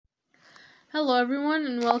Hello, everyone,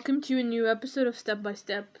 and welcome to a new episode of Step by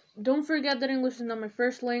Step. Don't forget that English is not my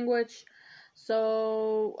first language,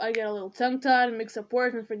 so I get a little tongue tied and mix up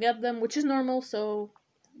words and forget them, which is normal, so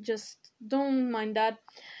just don't mind that.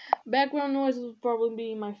 Background noise will probably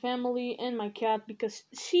be my family and my cat because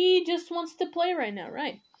she just wants to play right now,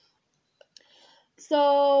 right?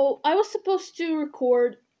 So, I was supposed to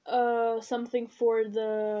record something for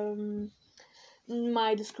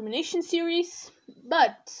my discrimination series,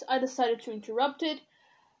 but I decided to interrupt it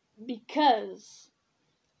because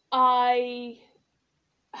I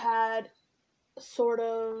had sort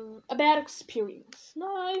of a bad experience. No,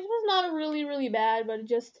 it was not really bad, but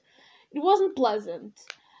it wasn't pleasant.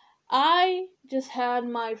 I just had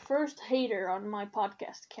my first hater on my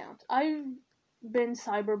podcast account. I've been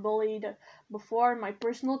cyberbullied before in my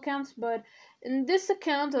personal accounts, but in this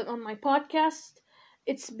account on my podcast,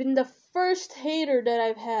 it's been the first hater that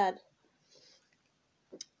I've had.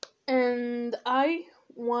 And I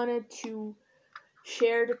wanted to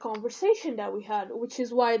share the conversation that we had, which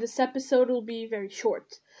is why this episode will be very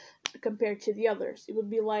short compared to the others. It would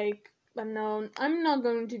be like, I don't know, I'm not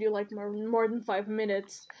going to do like more than 5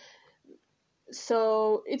 minutes,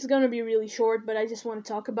 so it's gonna be really short, but I just want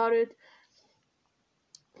to talk about it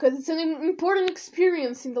because it's an important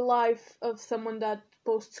experience in the life of someone that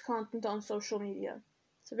posts content on social media.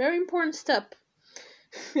 It's a very important step.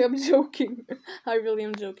 I'm joking. I really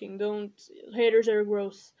am joking. Don't. Haters are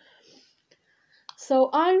gross. So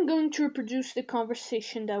I'm going to reproduce the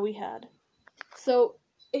conversation that we had. So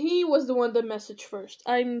he was the one that messaged first.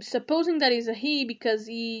 I'm supposing that he's a he because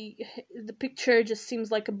the picture just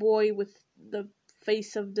seems like a boy with the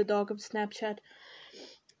face of the dog of Snapchat.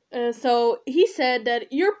 So he said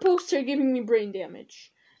that your posts are giving me brain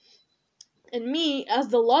damage. And me, as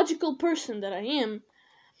the logical person that I am,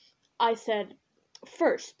 I said,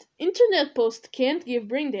 first, internet posts can't give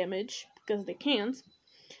brain damage, because they can't,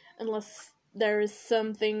 unless there is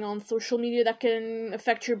something on social media that can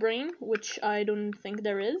affect your brain, which I don't think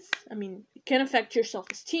there is. I mean, it can affect your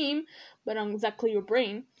self-esteem, but not exactly your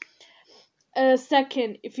brain.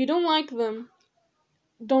 Second, if you don't like them,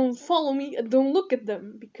 don't follow me, don't look at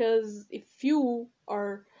them, because if you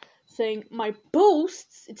are saying my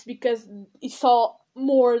posts, it's because you saw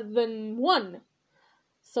more than one.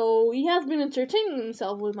 So he has been entertaining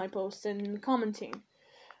himself with my posts and commenting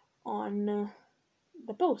on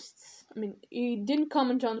the posts. I mean, he didn't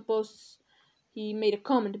comment on the posts, he made a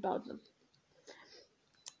comment about them.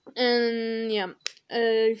 And yeah,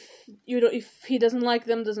 if he doesn't like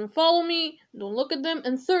them, doesn't follow me, don't look at them.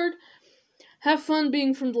 And third, have fun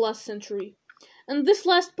being from the last century. And this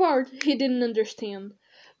last part he didn't understand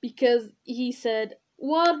because he said,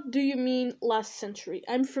 "What do you mean last century?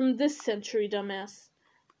 I'm from this century, dumbass."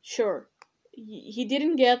 Sure, he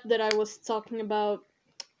didn't get that I was talking about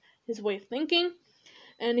his way of thinking,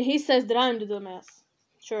 and he says that I'm the dumbass.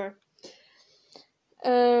 Sure.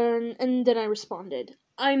 And then I responded,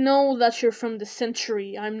 "I know that you're from the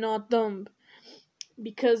century. I'm not dumb."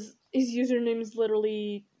 Because his username is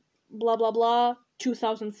literally blah blah blah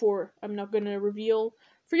 2004. I'm not gonna reveal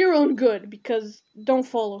for your own good because don't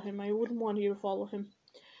follow him. I wouldn't want you to follow him.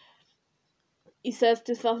 He says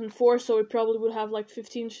 2004, so he probably would have like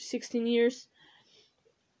 15 to 16 years.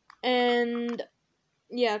 And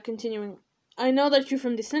yeah, continuing. "I know that you're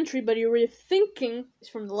from this century, but your way of thinking is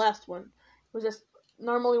from the last one." It was just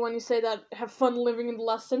normally when you say that have fun living in the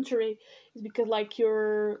last century is because like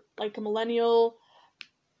you're like a millennial,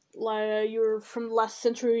 like you're from the last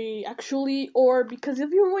century actually, or because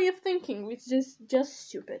of your way of thinking, which is just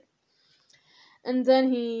stupid. And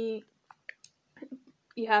then he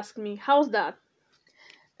asked me, "How's that?"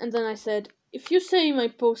 And then I said, "If you say my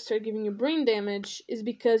posts are giving you brain damage, is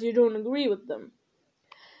because you don't agree with them.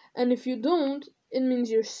 And if you don't, it means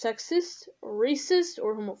you're sexist, or racist,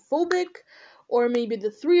 or homophobic, or maybe the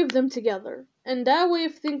three of them together. And that way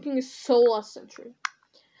of thinking is so last century.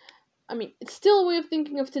 I mean, it's still a way of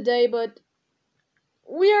thinking of today, but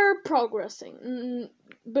we are progressing.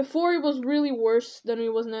 Before it was really worse than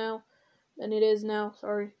it was now, than it is now.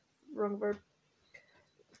 Sorry, wrong verb.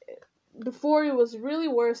 Before it was really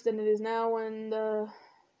worse than it is now, and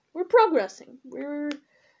we're progressing. We're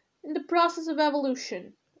in the process of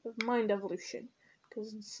evolution, of mind evolution.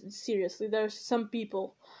 Because seriously, there's some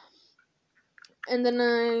people." And then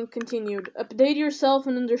I continued, "Update yourself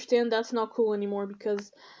and understand that's not cool anymore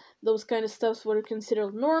because those kind of stuffs were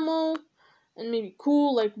considered normal and maybe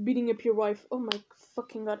cool, like beating up your wife." Oh my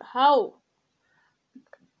fucking god, how?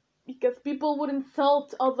 Because people would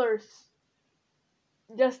insult others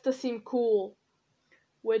just to seem cool,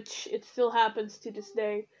 which it still happens to this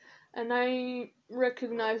day, and I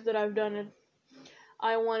recognize that I've done it.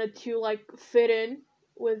 I wanted to like fit in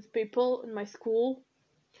with people in my school,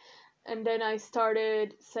 and then I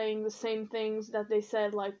started saying the same things that they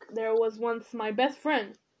said. Like, there was once my best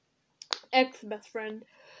friend, ex best friend,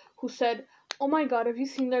 who said, "Oh my god, have you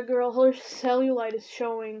seen that girl? Her cellulite is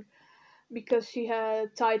showing because she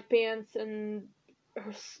had tight pants and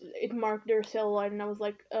it marked her cellulite." And I was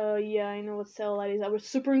like, yeah, I know what cellulite is. I was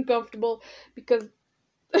super uncomfortable because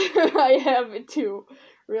I have it too.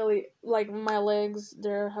 Really, like my legs,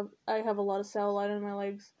 I have a lot of cellulite on my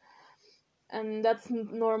legs, and that's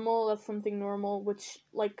normal. That's something normal, which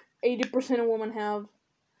like 80% of women have,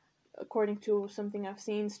 according to something I've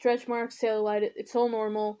seen. Stretch marks, cellulite, it's all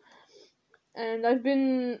normal, and I've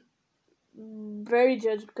been very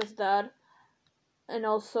judged because of that, and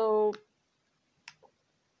also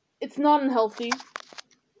it's not unhealthy.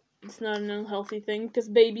 It's not an unhealthy thing because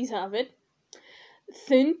babies have it.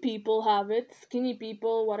 Thin people have it. Skinny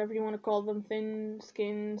people, whatever you want to call them, thin,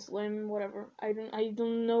 skin, slim, whatever. I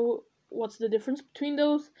don't know what's the difference between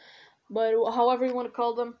those, but however you want to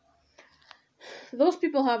call them, those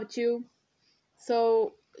people have it too.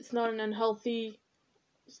 So it's not an unhealthy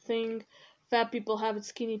thing. Fat people have it,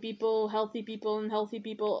 skinny people, healthy people, unhealthy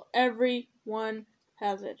people. Everyone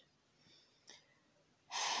has it.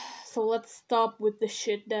 So let's stop with the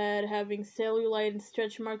shit that having cellulite and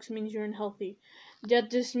stretch marks means you're unhealthy.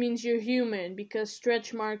 That just means you're human, because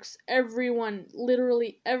stretch marks, everyone,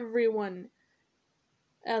 literally everyone,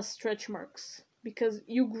 has stretch marks. Because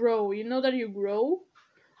you grow. You know that you grow?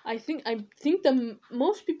 I think that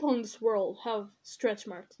most people in this world have stretch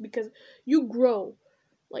marks because you grow.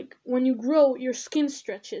 Like, when you grow, your skin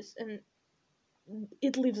stretches and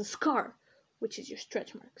it leaves a scar, which is your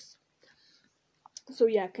stretch marks. So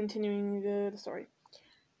yeah, continuing the story.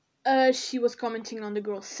 She was commenting on the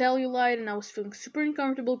girl's cellulite, and I was feeling super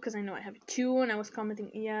uncomfortable because I know I have it too. And I was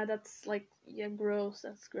commenting, yeah, that's like, yeah, gross,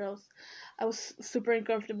 that's gross. I was super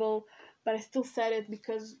uncomfortable, but I still said it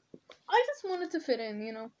because I just wanted to fit in,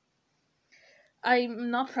 you know.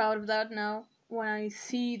 I'm not proud of that now when I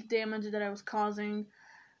see the damage that I was causing,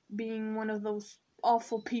 being one of those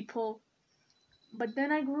awful people. But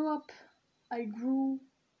then I grew up, I grew,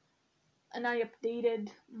 and I updated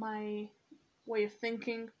my way of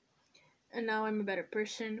thinking, and now I'm a better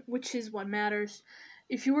person, which is what matters.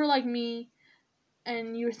 If you were like me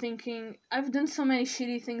and you're thinking, I've done so many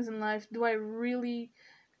shitty things in life,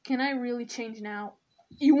 can I really change now?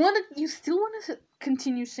 You still want to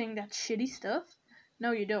continue saying that shitty stuff?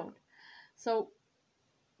 No, you don't. So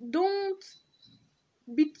don't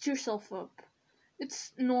beat yourself up.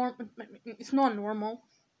 It's not normal.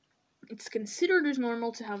 It's considered as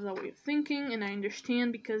normal to have that way of thinking, and I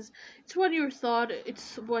understand because it's what you're thought,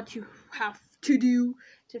 it's what you have to do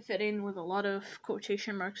to fit in, with a lot of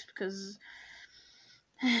quotation marks, because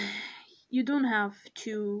you don't have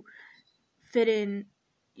to fit in,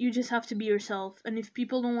 you just have to be yourself. And if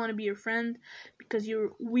people don't want to be your friend because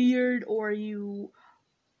you're weird, or you're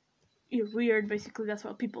weird, basically that's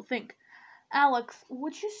what people think. Alex,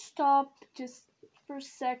 would you stop just for a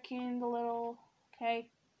second, a little? Okay,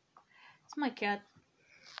 it's my cat.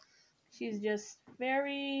 She's just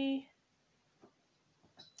very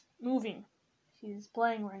moving. She's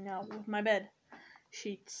playing right now with my bed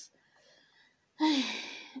sheets.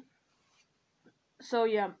 So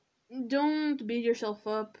yeah, don't beat yourself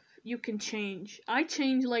up. You can change. I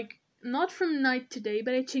changed, like, not from night to day,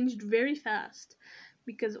 but I changed very fast.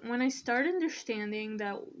 Because when I started understanding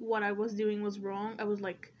that what I was doing was wrong, I was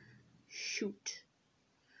like, shoot,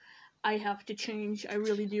 I have to change. I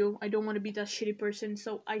really do. I don't want to be that shitty person.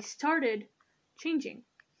 So I started changing.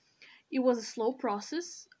 It was a slow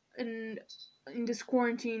process, and in this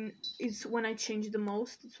quarantine is when I changed the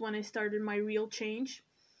most. It's when I started my real change.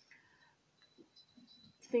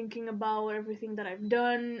 Thinking about everything that I've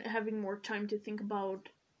done, having more time to think about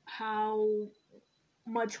how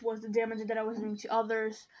much was the damage that I was doing to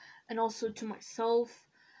others and also to myself.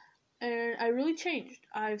 And I really changed.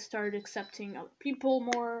 I've started accepting other people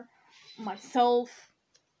more, myself,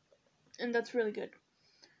 and that's really good.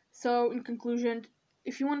 So, in conclusion,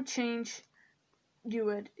 if you want to change, do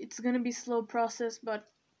it. It's gonna be a slow process, but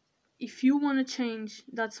if you want to change,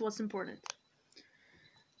 that's what's important.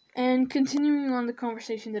 And continuing on the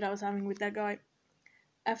conversation that I was having with that guy,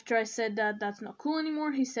 after I said that that's not cool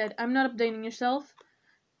anymore, he said, I'm not updating yourself.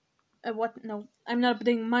 What? No, I'm not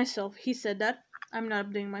updating myself. He said that. I'm not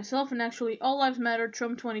updating myself, and actually, all lives matter,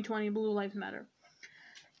 Trump 2020, blue lives matter.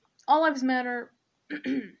 All lives matter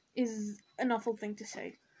is an awful thing to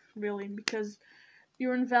say, really, because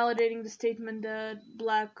you're invalidating the statement that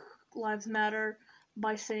black lives matter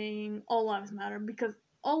by saying all lives matter, because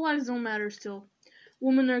all lives don't matter still.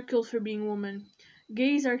 Women are killed for being women.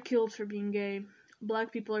 Gays are killed for being gay.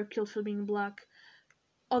 Black people are killed for being black.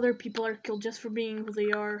 Other people are killed just for being who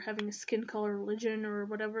they are, having a skin color, religion, or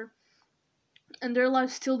whatever. And their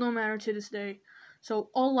lives still don't matter to this day. So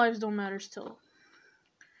all lives don't matter still.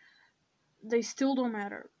 They still don't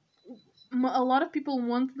matter. A lot of people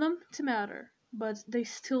want them to matter, but they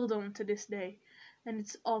still don't to this day. And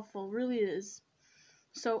it's awful, really is.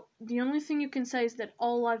 So the only thing you can say is that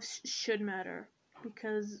all lives should matter,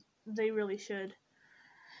 because they really should.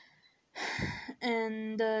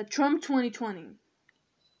 And Trump 2020.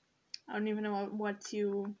 I don't even know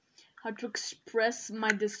how to express my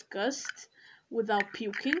disgust without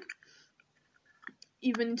puking.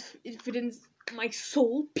 Even if it is my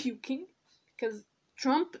soul puking. Because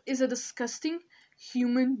Trump is a disgusting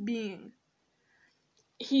human being.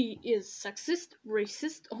 He is sexist,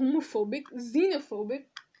 racist, homophobic, xenophobic,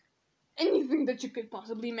 anything that you could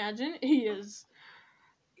possibly imagine. He's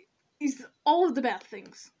all of the bad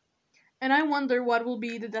things. And I wonder what will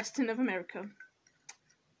be the destiny of America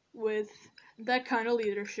with that kind of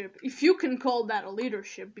leadership. If you can call that a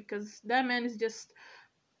leadership, because that man is just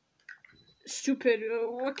stupid.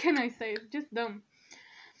 What can I say? It's just dumb.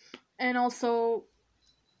 And also,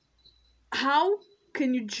 how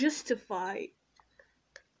can you justify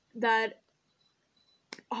that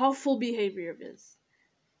awful behavior of his?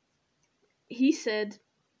 He said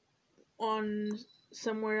on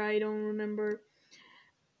somewhere, I don't remember,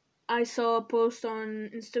 I saw a post on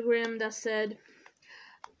Instagram that said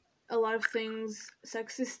a lot of things,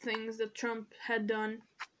 sexist things that Trump had done,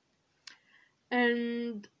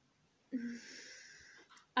 and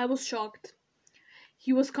I was shocked.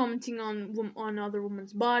 He was commenting on other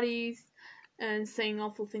women's bodies and saying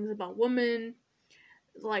awful things about women,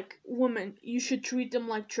 like, women, you should treat them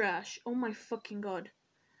like trash. Oh my fucking god.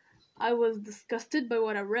 I was disgusted by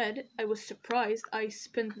what I read. I was surprised. I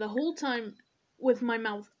spent the whole time with my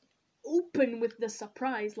mouth open with the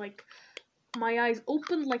surprise, like my eyes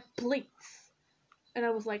opened like plates, and I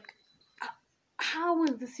was like, how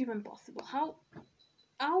is this even possible?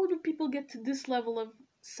 How do people get to this level of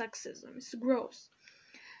sexism? It's gross.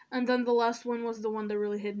 And then the last one was the one that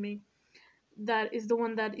really hit me. That is the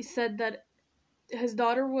one that he said that his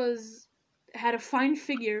daughter had a fine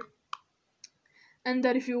figure, and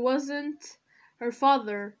that if he wasn't her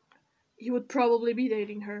father, he would probably be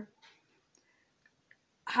dating her.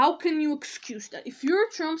 How can you excuse that? If you're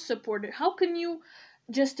a Trump supporter, how can you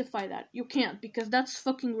justify that? You can't, because that's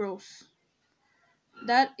fucking gross.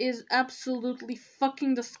 That is absolutely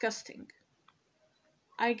fucking disgusting.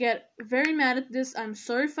 I get very mad at this. I'm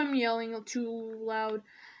sorry if I'm yelling too loud.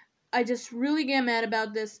 I just really get mad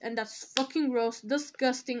about this, and that's fucking gross,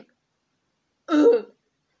 disgusting. Ugh.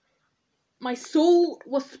 My soul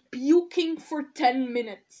was puking for 10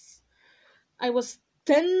 minutes. I was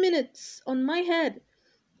 10 minutes on my head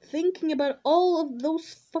thinking about all of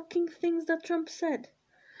those fucking things that Trump said.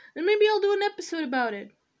 And maybe I'll do an episode about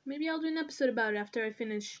it. Maybe I'll do an episode about it after I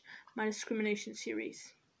finish my discrimination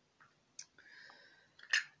series.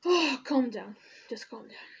 Oh, calm down. Just calm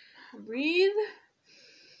down. Breathe.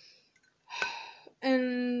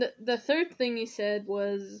 And the third thing he said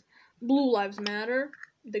was Blue Lives Matter.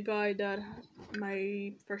 The guy that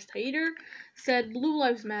my first hater said Blue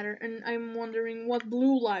Lives Matter, and I'm wondering what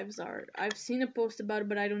blue lives are. I've seen a post about it,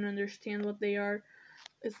 but I don't understand what they are.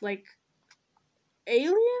 It's like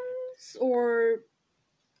aliens or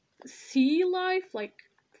sea life, like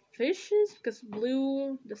fishes, because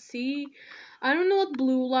blue, the sea. I don't know what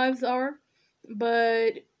blue lives are,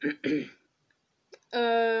 but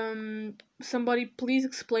somebody please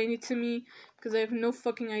explain it to me, because I have no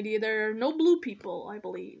fucking idea. There are no blue people, I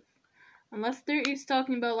believe, unless there is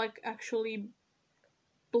talking about like actually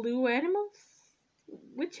blue animals.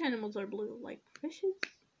 Which animals are blue? Like fishes?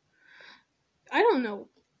 I don't know.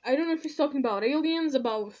 I don't know if he's talking about aliens,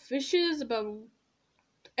 about fishes, about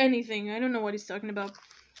anything. I don't know what he's talking about.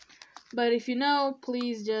 But if you know,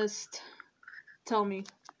 please just tell me,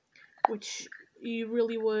 which you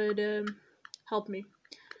really would help me.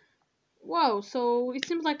 Wow, so it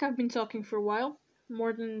seems like I've been talking for a while,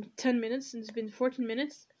 more than 10 minutes, and it's been 14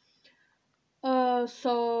 minutes.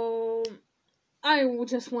 So I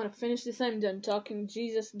just want to finish this. I'm done talking.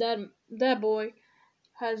 Jesus, that boy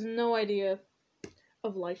has no idea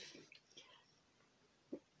of life.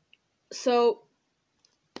 So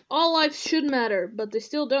all lives should matter, but they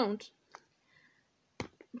still don't.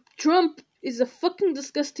 Trump is a fucking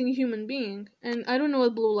disgusting human being, and I don't know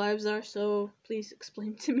what blue lives are, so please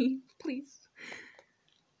explain to me, please.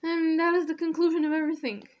 And that is the conclusion of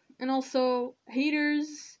everything. And also,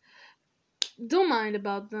 haters, don't mind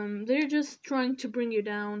about them. They're just trying to bring you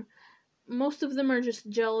down. most of them are just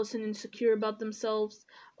jealous and insecure about themselves.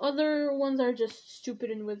 Other ones are just stupid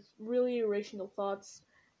and with really irrational thoughts.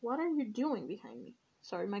 What are you doing behind me?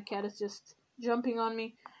 Sorry, my cat is just jumping on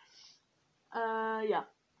me. Yeah.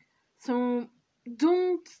 So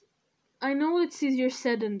don't. I know it's easier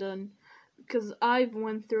said than done because I've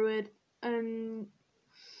went through it, and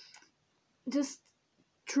just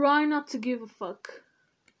try not to give a fuck.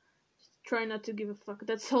 Try not to give a fuck.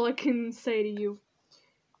 That's all I can say to you.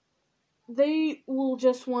 They will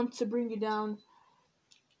just want to bring you down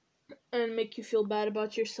and make you feel bad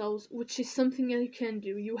about yourselves, which is something that you can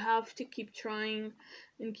do. You have to keep trying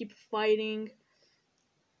and keep fighting,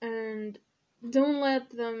 and don't let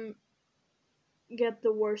them get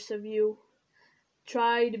the worst of you.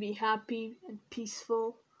 Try to be happy and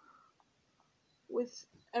peaceful with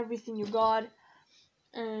everything you got,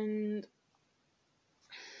 and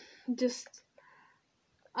just,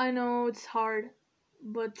 I know it's hard,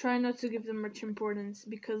 but try not to give them much importance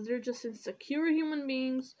because they're just insecure human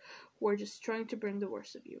beings who are just trying to bring the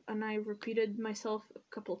worst of you. And I repeated myself a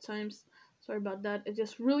couple times. Sorry about that. I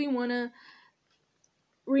just really want to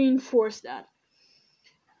reinforce that.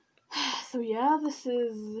 So, yeah, this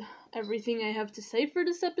is everything I have to say for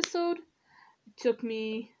this episode. It took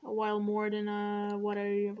me a while more than what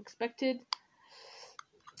I have expected.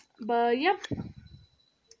 But, yeah,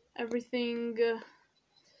 everything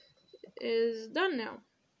is done now.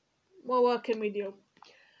 Well, what can we do?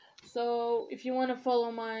 So, if you want to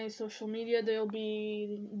follow my social media, they'll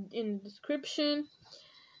be in the description.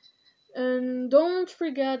 And don't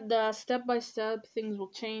forget that step by step things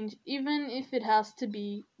will change, even if it has to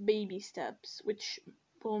be baby steps, which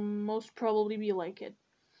will most probably be like it.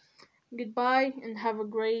 Goodbye and have a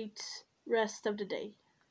great rest of the day.